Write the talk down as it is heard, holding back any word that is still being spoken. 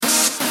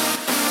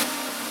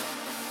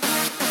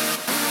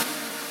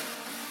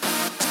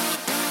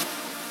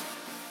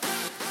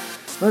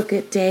Well,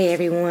 good day,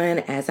 everyone.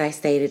 As I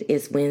stated,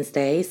 it's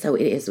Wednesday, so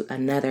it is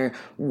another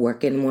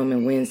Working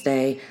Woman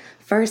Wednesday.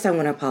 First, I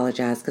want to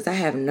apologize because I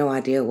have no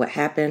idea what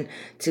happened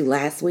to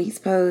last week's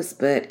post,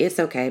 but it's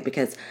okay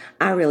because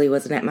I really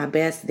wasn't at my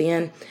best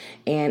then.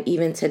 And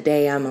even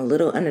today, I'm a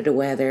little under the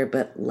weather.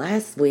 But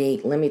last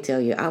week, let me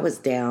tell you, I was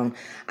down.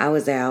 I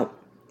was out.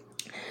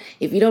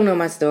 If you don't know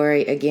my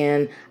story,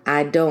 again,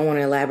 I don't want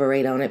to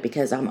elaborate on it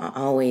because I'm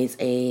always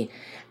a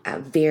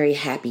very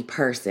happy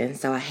person.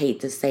 So I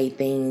hate to say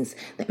things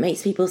that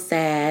makes people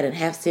sad and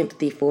have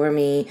sympathy for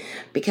me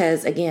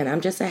because, again,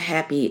 I'm just a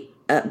happy,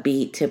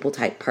 upbeat, temple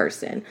type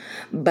person.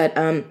 But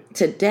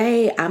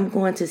today I'm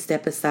going to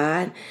step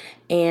aside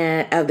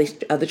and of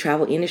the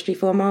travel industry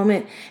for a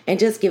moment and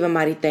just give a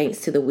mighty thanks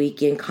to the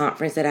weekend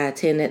conference that I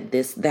attended.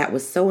 That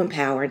was so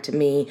empowering to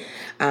me,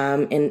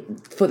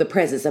 and for the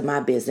presence of my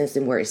business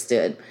and where it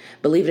stood.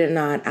 Believe it or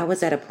not, I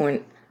was at a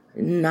point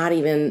not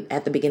even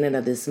at the beginning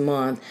of this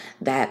month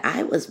that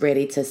I was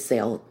ready to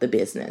sell the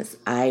business.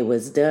 I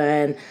was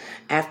done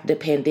after the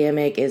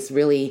pandemic. It's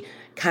really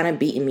kind of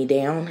beating me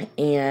down,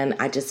 and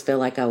I just feel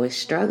like I was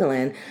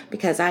struggling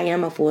because I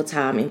am a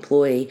full-time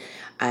employee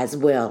as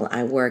well.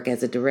 I work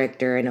as a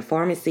director in a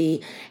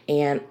pharmacy,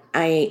 and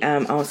I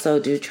also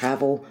do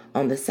travel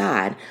on the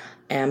side.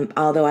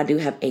 Although I do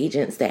have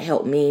agents that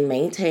help me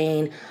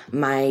maintain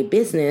my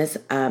business,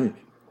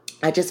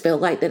 I just felt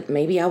like that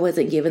maybe I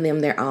wasn't giving them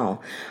their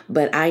all.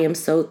 But I am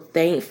so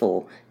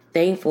thankful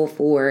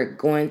for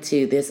going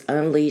to this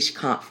Unleash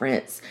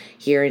conference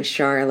here in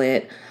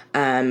Charlotte.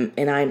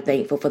 And I'm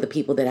thankful for the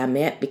people that I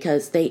met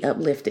because they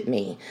uplifted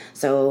me.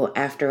 So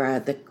after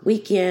the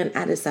weekend,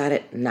 I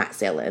decided not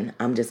selling.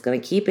 I'm just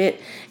going to keep it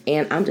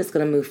and I'm just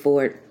going to move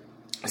forward.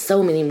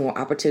 So many more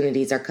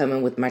opportunities are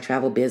coming with my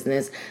travel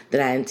business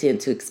that I intend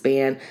to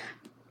expand.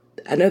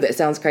 I know that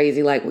sounds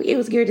crazy, like, well, it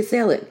was scared to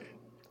sell it.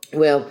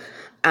 Well,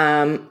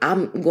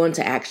 I'm going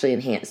to actually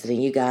enhance it,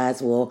 and you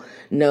guys will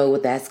know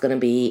what that's going to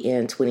be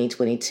in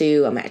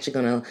 2022. I'm actually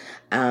going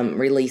to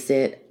release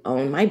it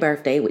on my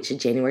birthday, which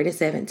is January the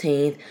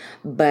 17th.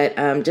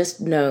 But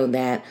just know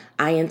that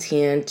I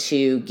intend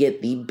to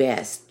get the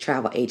best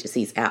travel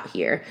agencies out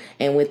here.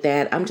 And with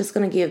that, I'm just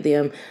going to give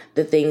them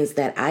the things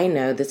that I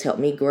know that's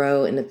helped me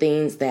grow and the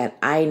things that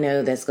I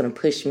know that's going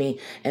to push me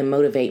and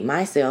motivate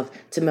myself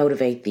to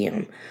motivate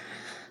them.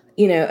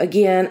 You know,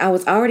 again, I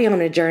was already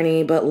on a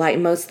journey, but like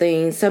most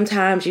things,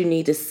 sometimes you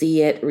need to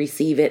see it,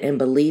 receive it, and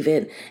believe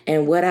it.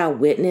 And what I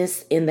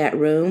witnessed in that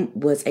room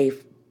was a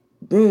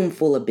room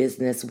full of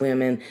business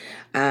women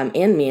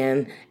and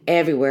men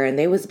everywhere. And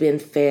they was being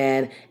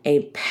fed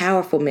a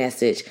powerful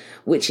message,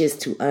 which is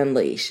to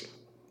unleash.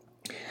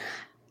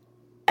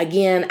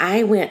 Again,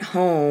 I went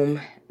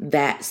home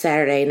that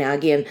Saturday. Now,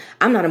 again,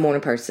 I'm not a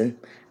morning person.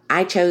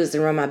 I chose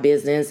to run my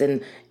business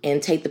and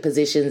take the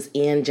positions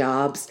in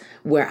jobs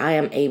where I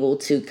am able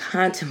to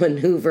kind of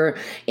maneuver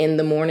in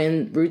the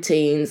morning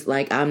routines.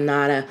 Like, I'm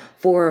not a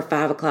 4 or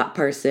 5 o'clock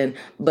person,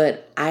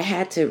 but I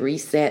had to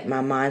reset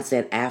my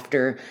mindset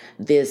after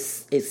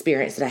this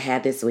experience that I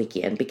had this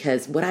weekend,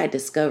 because what I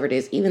discovered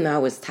is even though I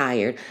was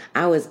tired,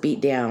 I was beat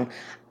down,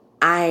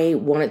 I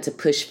wanted to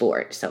push for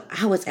it. So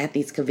I was at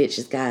these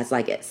conventions, guys,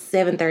 like at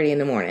 7:30 in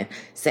the morning,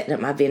 setting up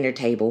my vendor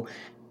table.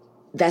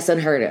 That's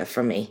unheard of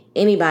for me.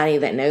 Anybody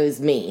that knows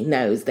me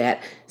knows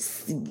that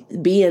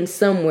being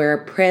somewhere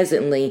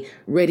presently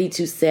ready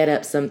to set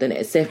up something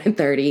at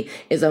 7:30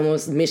 is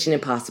almost mission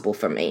impossible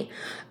for me.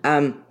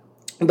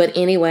 But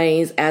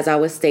anyways, as I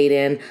was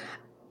stating,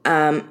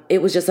 it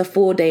was just a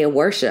full day of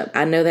worship.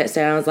 I know that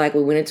sounds like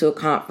we went into a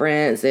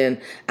conference, and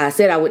I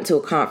said I went to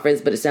a conference,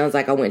 but it sounds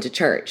like I went to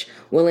church.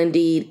 Well,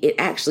 indeed, it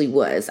actually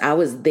was. I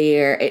was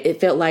there. It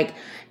felt like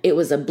it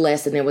was a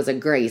blessing. There was a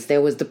grace. There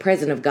was the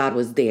presence of God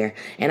was there.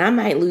 And I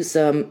might lose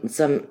some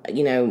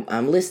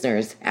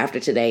listeners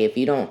after today. If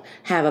you don't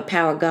have a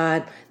power of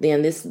God,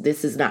 then this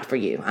is not for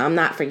you. I'm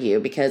not for you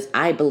because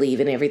I believe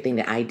in everything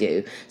that I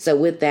do. So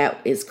with that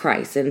is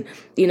Christ. And,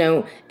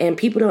 and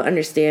people don't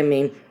understand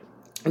me.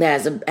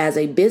 That as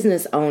a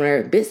business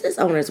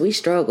owners, we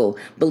struggle,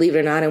 believe it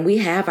or not, and we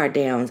have our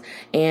downs.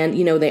 And,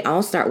 they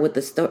all start with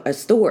a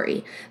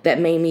story that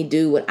made me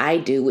do what I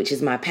do, which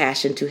is my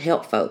passion to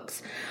help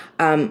folks.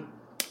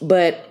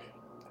 But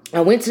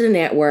I went to the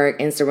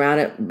network and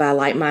surrounded by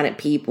like-minded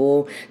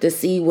people to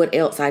see what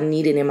else I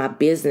needed in my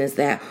business.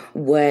 That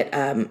what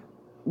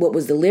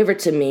was delivered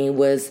to me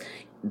was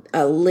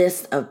a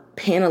list of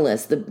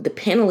panelists, the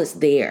panelists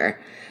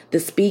there, the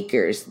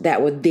speakers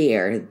that were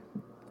there.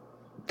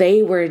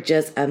 They were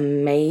just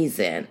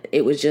amazing.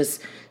 It was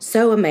just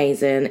so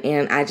amazing.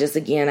 And I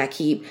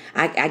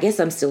guess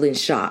I'm still in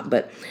shock,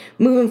 but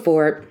moving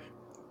forward,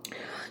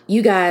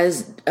 you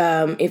guys,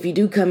 if you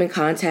do come in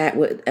contact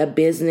with a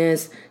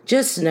business,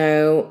 just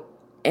know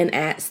and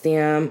ask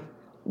them,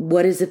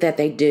 what is it that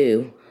they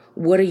do?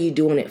 What are you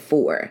doing it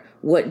for?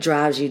 What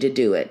drives you to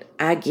do it?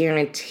 I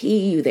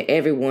guarantee you that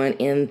everyone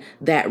in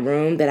that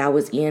room that I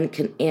was in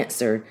can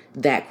answer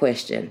that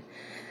question,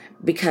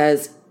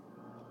 because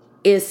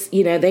it's,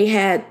 they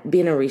had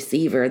been a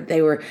receiver.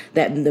 They were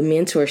the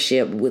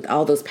mentorship with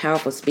all those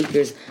powerful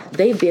speakers.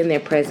 They've been there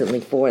presently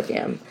for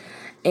them.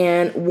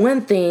 And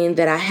one thing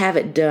that I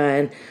haven't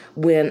done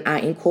when I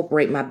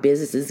incorporate my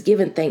business is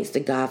giving thanks to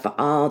God for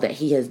all that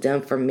he has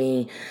done for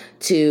me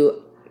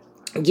to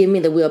give me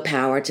the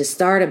willpower to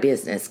start a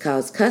business,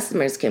 because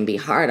customers can be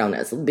hard on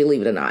us,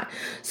 believe it or not.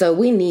 So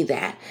we need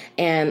that.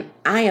 And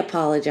I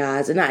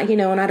apologize. And I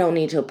don't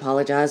need to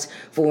apologize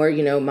for,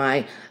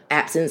 my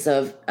absence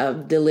of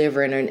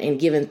delivering and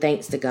giving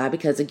thanks to God,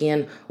 because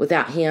again,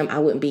 without him, I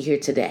wouldn't be here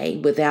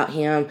today. Without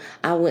him,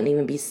 I wouldn't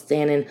even be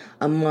standing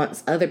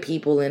amongst other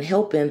people and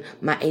helping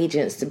my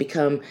agents to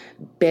become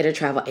better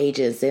travel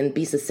agents and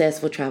be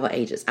successful travel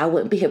agents. I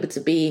wouldn't be able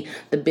to be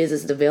the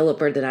business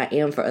developer that I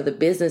am for other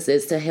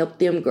businesses to help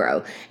them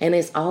grow. And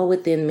it's all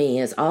within me.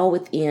 It's all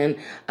within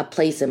a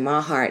place in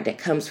my heart that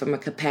comes from a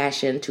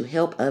compassion to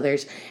help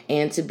others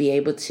and to be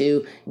able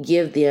to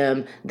give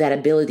them that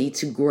ability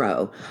to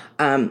grow.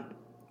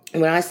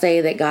 When I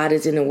say that God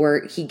is in the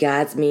work, he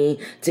guides me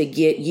to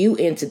get you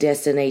into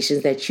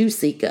destinations that you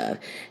seek of.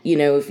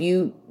 If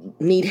you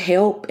need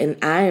help, and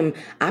I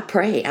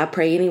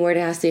pray anywhere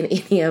that I send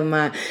any of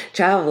my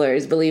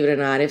travelers, believe it or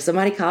not. If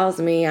somebody calls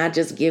me, I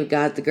just give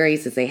God the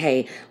grace and say,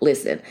 hey,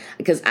 listen,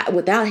 because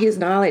without his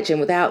knowledge and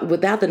without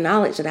the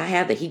knowledge that I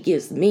have that he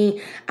gives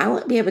me, I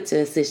won't be able to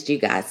assist you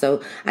guys.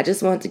 So I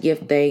just want to give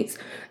thanks.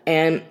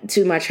 And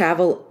to my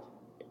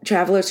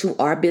travelers who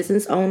are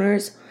business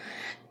owners,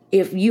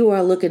 if you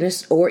are looking to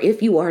start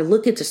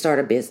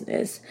a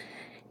business,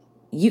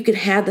 you can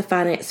have the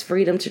finance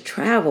freedom to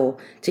travel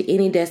to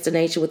any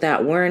destination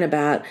without worrying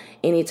about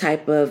any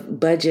type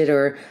of budget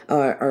or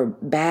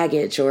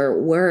baggage or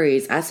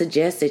worries. I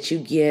suggest that you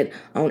get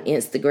on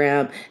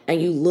Instagram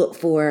and you look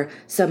for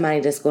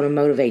somebody that's going to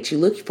motivate you.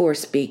 Look for a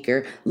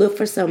speaker. Look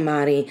for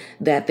somebody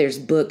that there's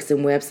books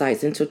and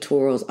websites and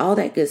tutorials, all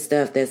that good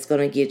stuff that's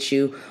going to get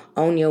you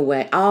on your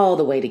way, all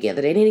the way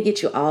together. They need to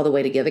get you all the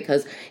way together,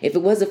 because if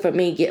it wasn't for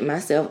me getting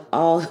myself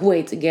all the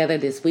way together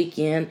this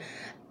weekend,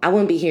 I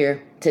wouldn't be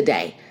here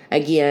today.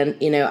 Again,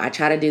 I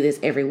try to do this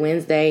every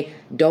Wednesday.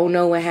 Don't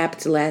know what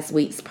happened to last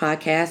week's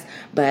podcast,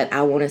 but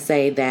I want to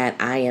say that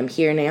I am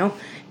here now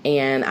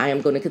and I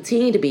am going to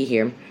continue to be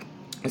here.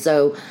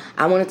 So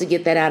I wanted to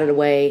get that out of the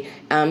way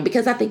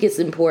because I think it's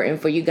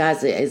important for you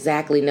guys to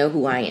exactly know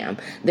who I am.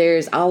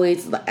 There's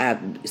always, I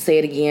say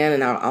it again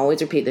and I'll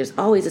always repeat, there's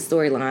always a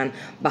storyline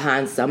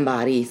behind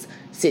somebody's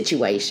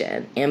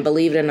situation. And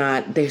believe it or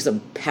not, there's a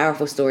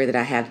powerful story that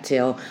I have to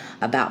tell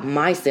about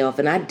myself,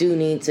 and I do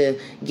need to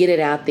get it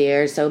out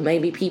there so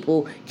maybe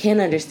people can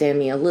understand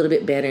me a little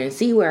bit better and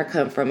see where I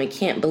come from, and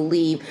can't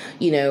believe,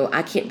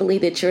 I can't believe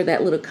that you're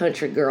that little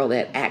country girl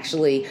that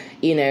actually,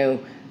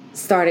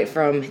 started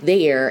from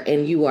there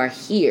and you are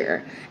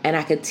here. And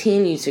I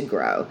continue to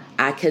grow.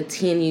 I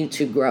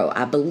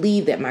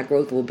believe that my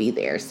growth will be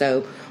there.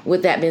 So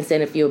with that being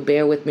said, if you'll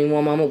bear with me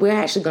one moment, we're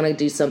actually going to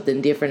do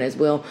something different as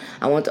well.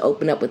 I want to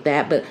open up with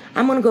that, but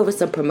I'm going to go over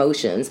some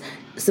promotions,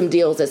 some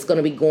deals that's going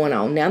to be going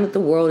on. Now that the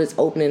world is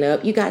opening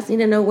up, you guys need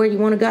to know where you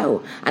want to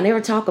go. I never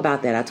talk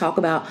about that. I talk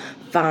about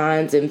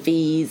fines and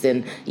fees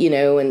and,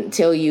 and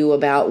tell you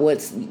about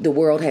what's the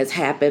world has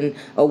happened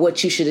or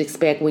what you should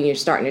expect when you're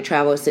starting to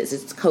travel, since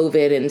it's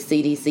COVID and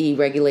CDC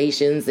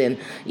regulations and,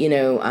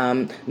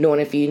 knowing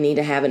if you need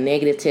to have a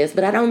negative test.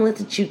 But I don't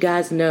let you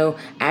guys know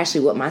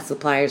actually what my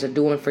suppliers are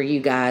doing for you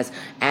guys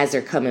as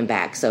they're coming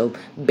back. So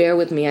bear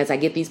with me as I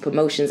get these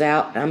promotions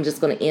out. I'm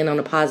just going to end on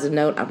a positive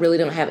note. I really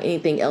don't have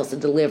anything else to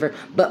deliver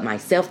but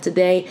myself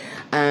today.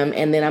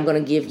 And then I'm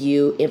going to give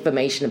you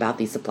information about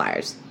these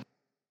suppliers.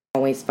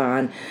 Always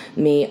find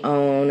me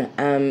on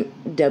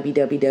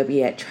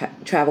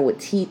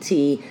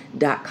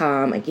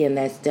www.travelwitht.com. Again,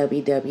 that's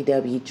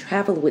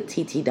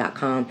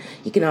www.travelwitht.com.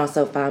 You can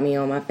also find me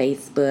on my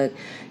Facebook,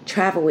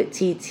 Travel with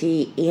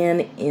TT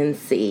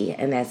NNC,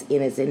 and that's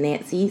N as in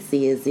Nancy,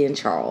 C as in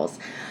Charles.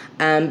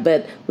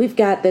 But we've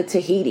got the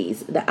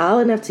Tahiti's, the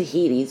island of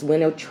Tahiti's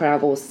winter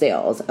travel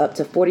sales, up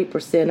to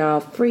 40%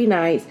 off, free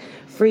nights,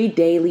 free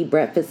daily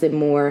breakfast and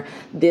more.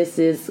 This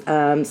is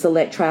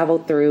select travel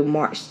through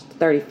March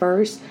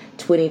 31st,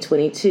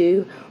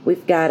 2022.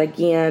 We've got,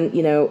 again,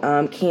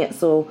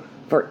 cancel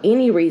for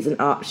any reason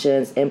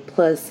options and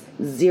plus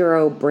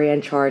 0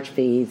 brand charge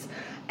fees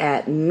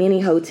at many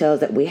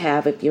hotels that we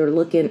have. If you're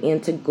looking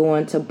into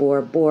going to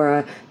Bora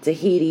Bora,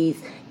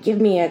 Tahiti's,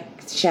 give me a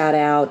shout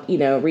out,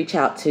 reach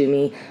out to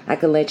me. I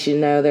can let you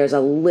know there's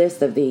a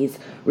list of these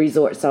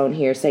resorts on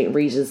here. St.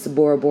 Regis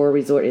Bora Bora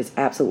Resort is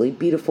absolutely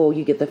beautiful.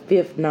 You get the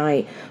 5th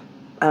night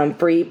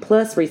free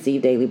plus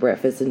receive daily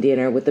breakfast and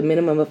dinner with a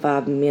minimum of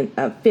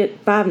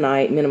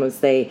 5-night minimum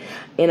stay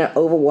in an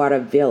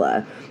overwater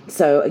villa.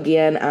 So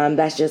again,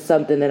 that's just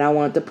something that I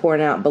wanted to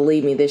point out.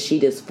 Believe me, this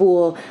sheet is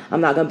full.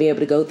 I'm not going to be able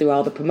to go through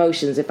all the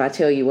promotions if I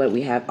tell you what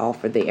we have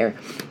offered there.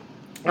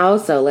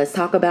 Also, let's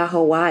talk about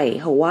Hawaii.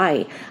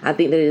 I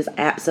think that it is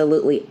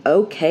absolutely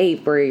okay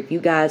for if you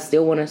guys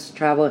still want to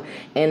travel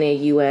in the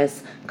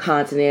U.S.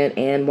 continent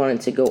and wanted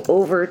to go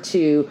over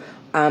to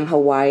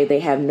Hawaii. They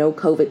have no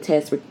COVID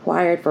tests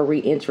required for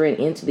re-entering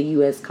into the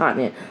U.S.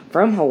 continent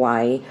from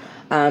Hawaii.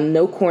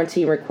 No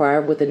quarantine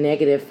required with a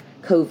negative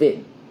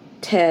COVID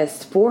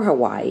test for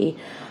Hawaii.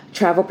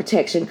 Travel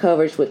protection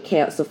coverage with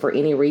cancel for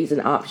any reason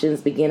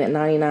options begin at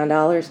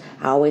 $99.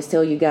 I always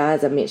tell you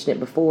guys, I mentioned it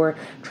before,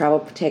 travel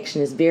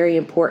protection is very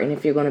important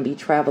if you're going to be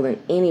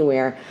traveling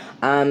anywhere,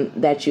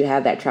 that you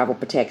have that travel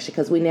protection,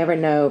 because we never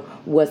know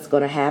what's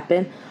going to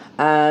happen.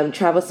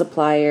 Travel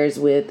suppliers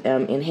with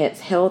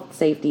enhanced health,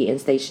 safety, and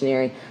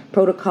stationary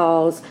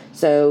protocols.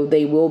 So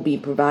they will be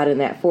providing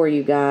that for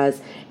you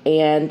guys.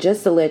 And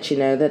just to let you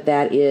know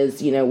that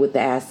is, with the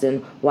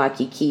Aston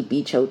Waikiki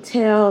Beach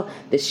Hotel,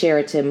 the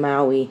Sheraton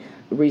Maui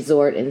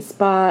Resort and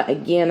Spa.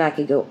 Again, I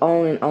could go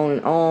on and on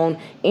and on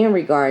in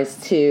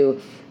regards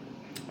to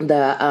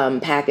the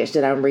package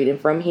that I'm reading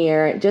from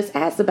here. Just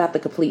ask about the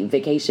complete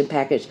vacation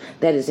package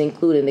that is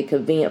including the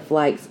convenient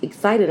flights,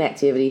 exciting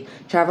activity,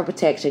 travel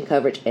protection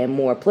coverage, and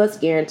more, plus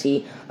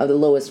guarantee of the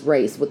lowest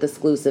rates with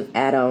exclusive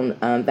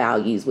add-on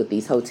values with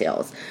these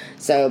hotels.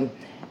 So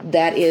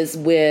that is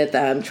with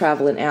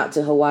traveling out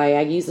to Hawaii.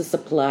 I use a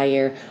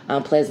supplier,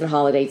 Pleasant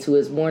Holidays, who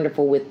is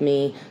wonderful with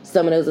me.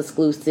 Some of those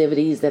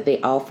exclusivities that they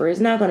offer is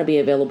not going to be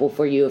available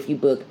for you if you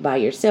book by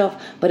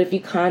yourself, but if you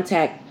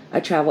contact a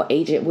travel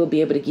agent, will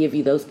be able to give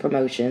you those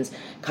promotions.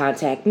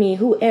 Contact me,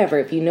 whoever,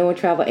 if you know a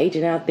travel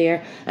agent out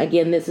there.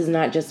 Again, this is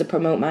not just to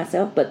promote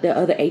myself, but the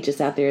other agents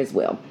out there as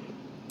well.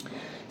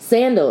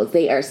 Sandals,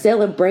 they are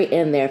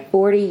celebrating their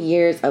 40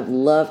 years of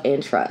love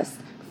and trust.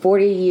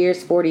 40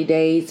 years, 40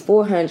 days,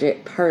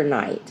 $400 per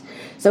night.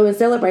 So in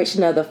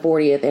celebration of the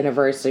 40th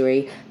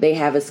anniversary, they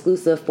have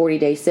exclusive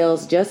 40-day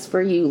sales just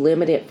for you,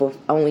 limited for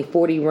only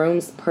 40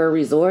 rooms per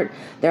resort.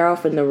 They're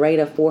offering the rate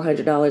of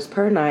 $400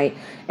 per night,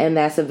 and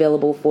that's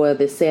available for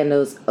the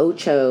Sandals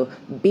Ocho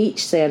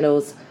Beach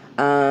Sandals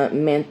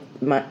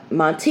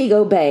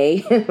Montego Bay,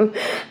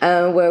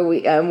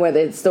 where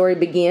the story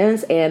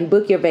begins, and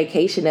book your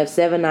vacation of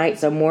 7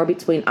 nights or more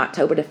between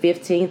October the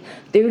 15th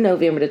through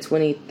November the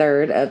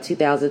 23rd of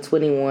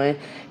 2021,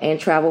 and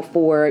travel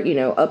for,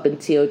 up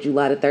until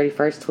July the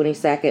 31st,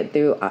 22nd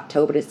through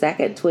October the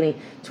 2nd,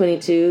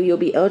 2022. You'll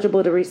be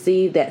eligible to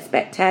receive that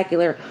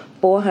spectacular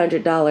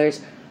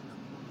 $400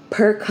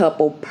 per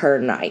couple per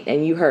night.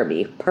 And you heard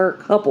me, per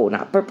couple,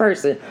 not per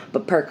person,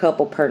 but per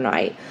couple per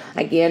night.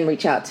 Again,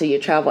 reach out to your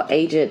travel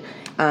agent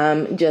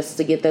just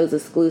to get those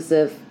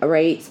exclusive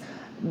rates.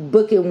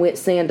 Booking with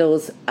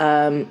Sandals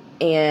and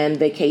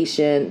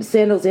Vacation,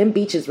 Sandals and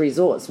Beaches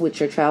Resorts with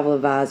your travel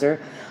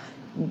advisor.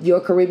 Your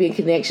Caribbean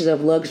Connections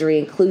of Luxury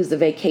includes the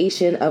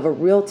vacation of a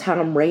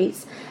real-time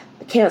rates.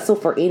 Cancel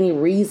for any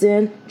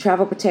reason.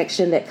 Travel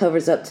protection that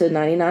covers up to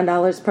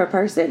 $99 per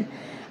person.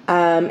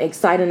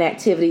 Exciting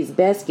activities,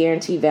 best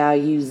guarantee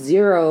value,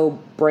 zero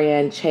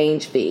brand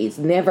change fees,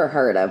 never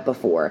heard of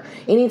before.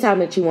 Anytime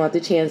that you want to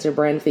change your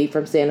brand fee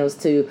from Sandals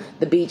to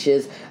the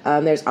beaches,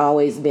 there's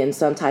always been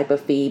some type of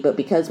fee, but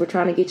because we're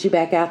trying to get you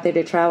back out there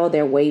to travel,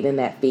 they're waiving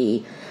that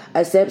fee.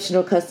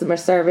 Exceptional customer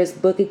service,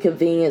 booking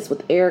convenience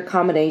with air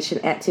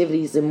accommodation,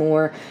 activities, and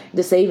more.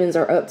 The savings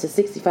are up to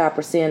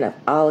 65% of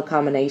all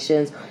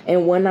accommodations,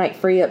 and one night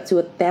free up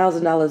to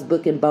 $1,000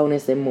 booking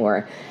bonus and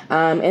more.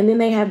 And then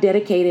they have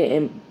dedicated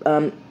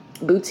and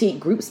boutique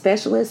group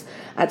specialists.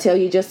 I tell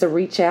you just to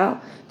reach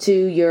out to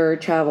your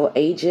travel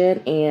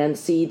agent and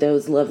see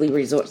those lovely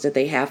resorts that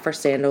they have for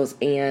Sandals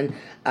and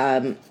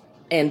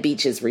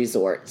Beaches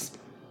Resorts.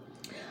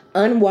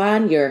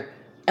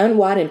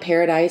 Unwind in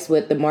paradise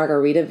with the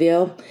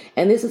Margaritaville,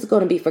 and this is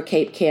going to be for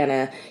Cape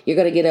Cana. You're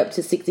going to get up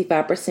to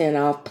 65%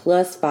 off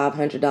plus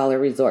 $500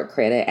 resort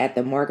credit at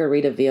the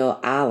Margaritaville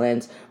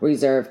Islands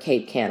Reserve,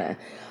 Cape Cana.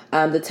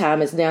 The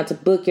time is now to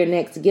book your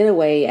next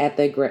getaway at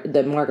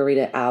the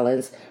Margarita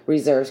Islands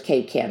Reserve,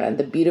 Cape Cana.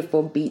 The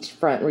beautiful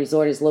beachfront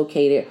resort is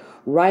located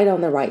right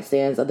on the right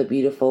sands of the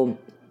beautiful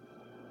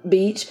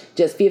beach,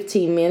 just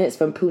 15 minutes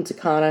from Punta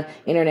Cana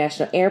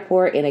International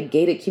Airport, in a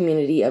gated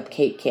community of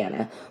Cape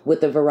Cana,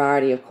 with a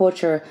variety of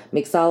culture,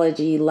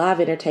 mixology,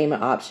 live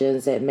entertainment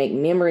options that make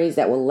memories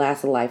that will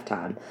last a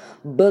lifetime.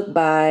 Book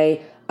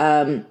by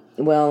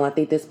I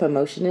think this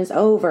promotion is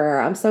over.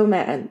 I'm so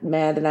mad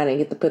that I didn't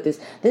get to put this.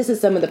 This is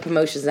some of the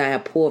promotions that I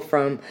have pulled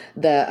from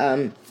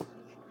the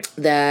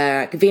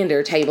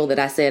vendor table that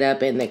I set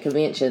up in the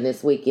convention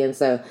this weekend.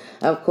 So,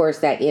 of course,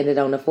 that ended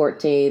on the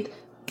 14th.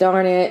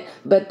 Darn it.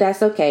 But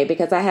that's okay,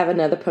 because I have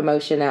another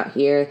promotion out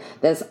here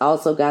that's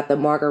also got the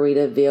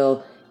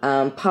Margaritaville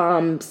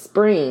Palm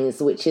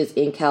Springs, which is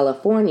in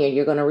California.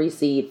 You're going to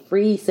receive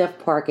free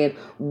self-parking,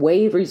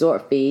 waived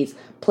resort fees,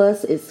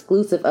 plus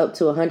exclusive up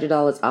to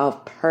 $100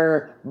 off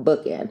per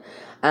booking.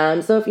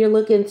 So if you're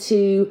looking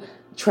to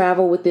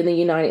travel within the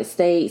United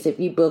States, if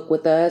you book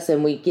with us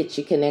and we get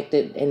you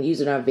connected and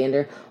using our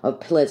vendor of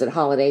Pleasant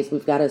Holidays,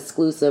 we've got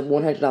exclusive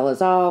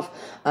 $100 off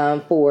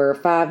for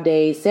 5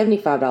 days,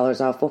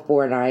 $75 off for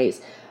 4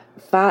 nights,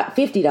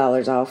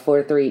 $50 off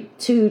for 3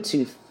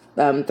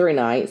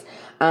 nights.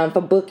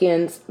 For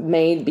bookings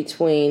made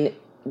between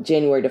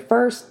January the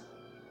 1st,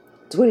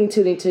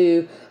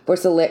 2022, for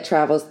select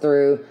travels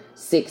through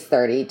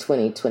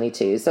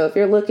 6/30/2022. So if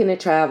you're looking to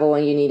travel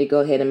and you need to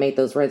go ahead and make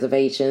those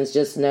reservations,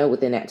 just know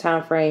within that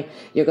time frame,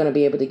 you're going to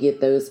be able to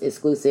get those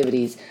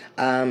exclusivities,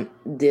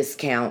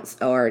 discounts,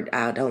 or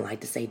I don't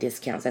like to say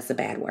discounts. That's a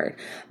bad word.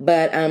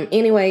 But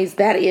anyways,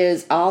 that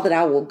is all that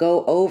I will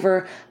go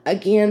over.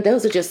 Again,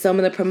 those are just some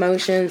of the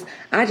promotions.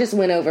 I just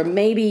went over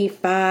maybe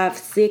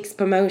 5-6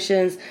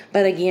 promotions.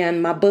 But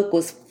again, my book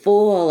was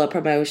full of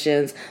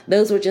promotions.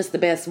 Those were just the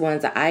best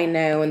ones that I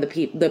know and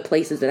the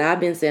places that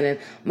I've been sending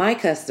my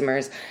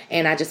customers.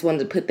 And I just wanted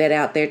to put that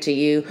out there to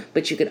you.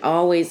 But you could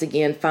always,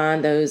 again,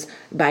 find those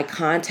by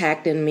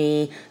contacting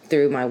me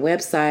through my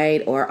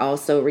website or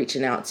also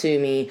reaching out to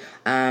me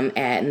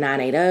at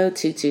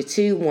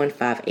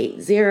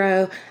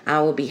 980-222-1580.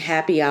 I will be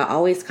happy. I'll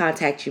always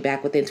contact you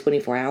back within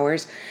 24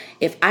 hours.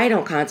 If I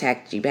don't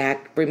contact you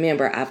back,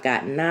 remember, I've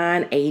got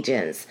 9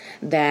 agents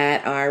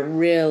that are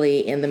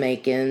really in the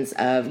makings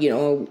of,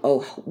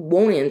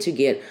 wanting to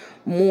get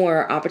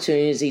more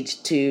opportunities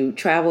to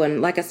travel.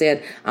 And like I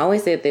said, I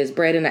always said there's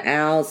bread in the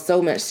aisle,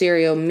 so much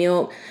cereal,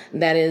 milk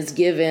that is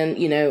given,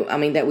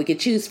 that we could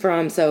choose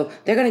from. So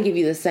they're going to give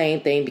you the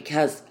same thing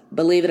because,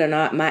 believe it or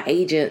not, my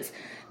agents,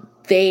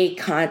 they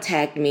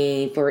contact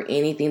me for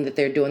anything that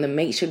they're doing to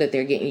make sure that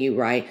they're getting you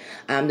right,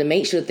 to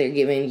make sure that they're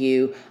giving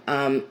you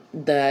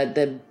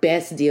the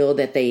best deal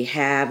that they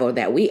have or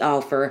that we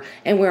offer.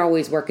 And we're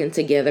always working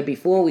together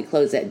before we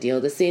close that deal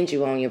to send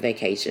you on your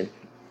vacation.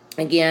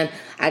 Again,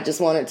 I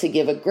just wanted to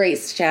give a great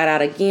shout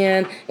out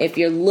again. If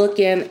you're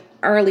looking,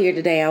 earlier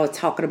today, I was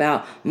talking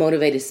about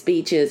motivated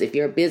speeches. If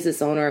you're a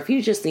business owner, if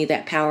you just need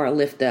that power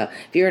lift up,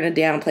 if you're in a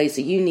down place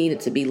and you need it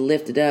to be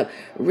lifted up,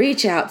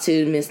 reach out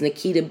to Miss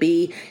Nikita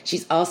B.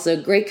 She's also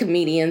a great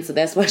comedian, so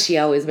that's why she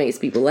always makes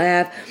people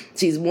laugh.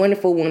 She's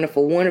wonderful,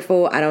 wonderful,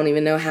 wonderful. I don't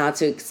even know how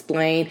to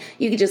explain.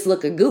 You can just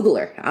look at Google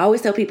her. I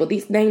always tell people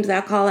these names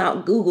I call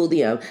out, Google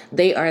them.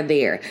 They are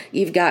there.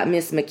 You've got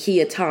Miss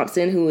Makia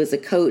Thompson, who is a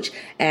coach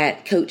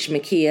at Coach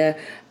Makia.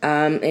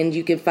 And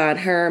you can find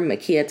her,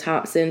 Makia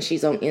Thompson.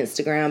 She's on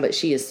Instagram, but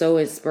she is so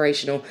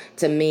inspirational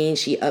to me.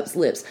 She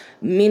uplifts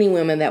many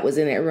women that was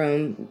in that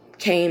room,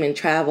 came and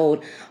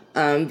traveled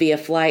via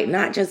flight,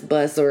 not just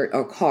bus or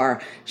car,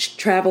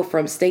 travel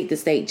from state to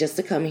state just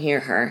to come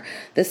hear her.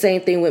 The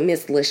same thing with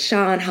Miss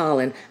LaShawn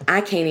Holland. I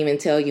can't even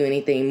tell you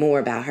anything more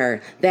about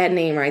her. That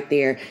name right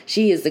there,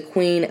 she is the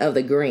queen of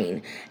the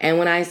green. And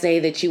when I say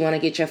that you want to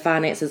get your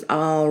finances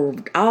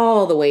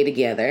all the way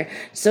together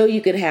so you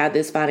could have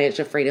this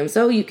financial freedom,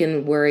 so you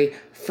can worry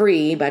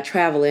free by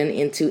traveling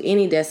into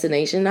any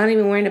destination, not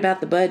even worrying about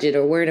the budget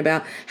or worrying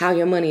about how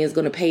your money is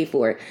going to pay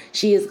for it.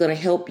 She is going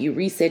to help you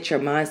reset your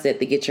mindset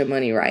to get your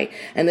money right.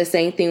 And the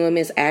same thing with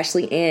Miss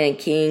Ashley Ann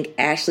King.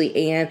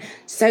 Ashley Ann,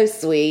 so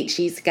sweet.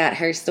 She's got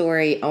her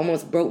story,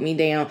 almost broke me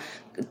down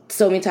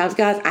so many times.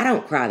 Guys, I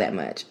don't cry that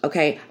much,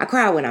 okay? I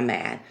cry when I'm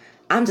mad.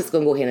 I'm just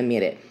going to go ahead and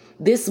admit it.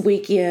 This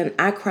weekend,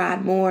 I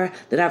cried more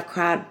than I've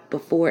cried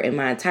before in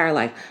my entire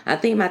life. I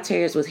think my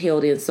tears was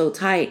held in so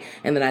tight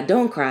and that I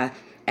don't cry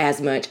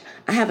as much.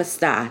 I have a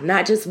sty,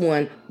 not just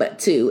one, but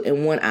 2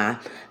 in one eye.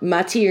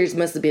 My tears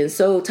must have been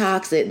so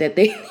toxic that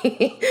they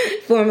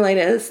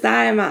formulated a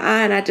sty in my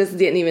eye, and I just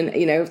didn't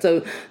even,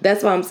 so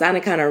that's why I'm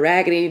sounding kind of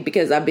raggedy,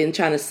 because I've been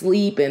trying to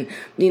sleep and,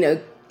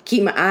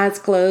 keep my eyes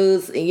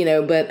closed,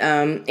 but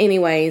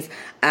anyways,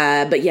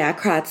 but yeah, I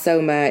cried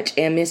so much.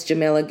 And Miss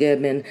Jamila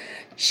Goodman,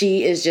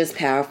 she is just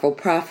powerful.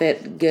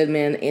 Prophet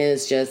Goodman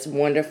is just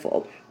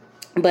wonderful.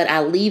 But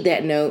I leave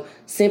that note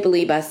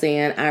simply by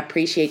saying I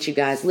appreciate you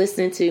guys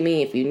listening to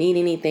me. If you need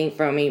anything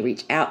from me,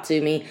 reach out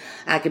to me.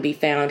 I could be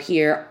found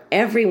here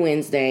every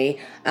Wednesday.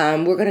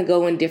 We're going to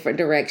go in different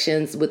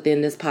directions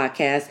within this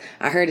podcast.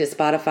 I heard that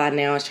Spotify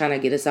now is trying to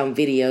get us on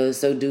videos,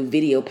 so do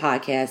video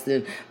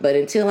podcasting. But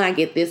until I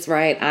get this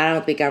right, I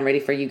don't think I'm ready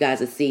for you guys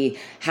to see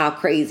how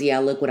crazy I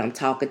look when I'm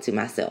talking to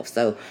myself.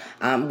 So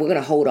we're going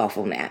to hold off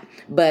on that.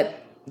 But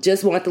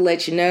just want to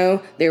let you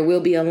know there will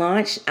be a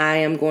launch. I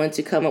am going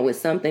to come up with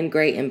something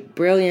great and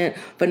brilliant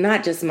for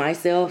not just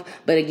myself,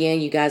 but again,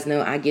 you guys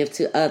know I give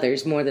to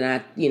others more than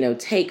I,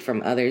 take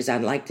from others.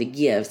 I'd like to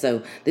give.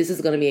 So this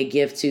is going to be a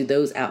gift to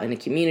those out in the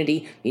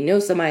community.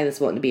 Somebody that's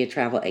wanting to be a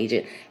travel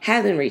agent,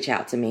 have them reach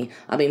out to me.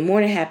 I'll be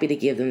more than happy to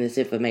give them this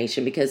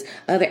information because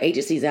other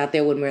agencies out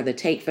there would rather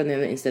take from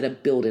them instead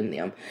of building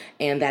them.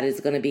 And that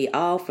is going to be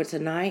all for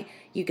tonight.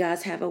 You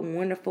guys have a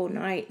wonderful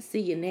night.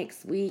 See you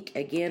next week.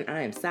 Again,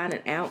 I am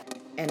signing out,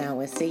 and I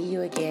will see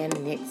you again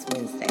next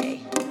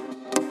Wednesday.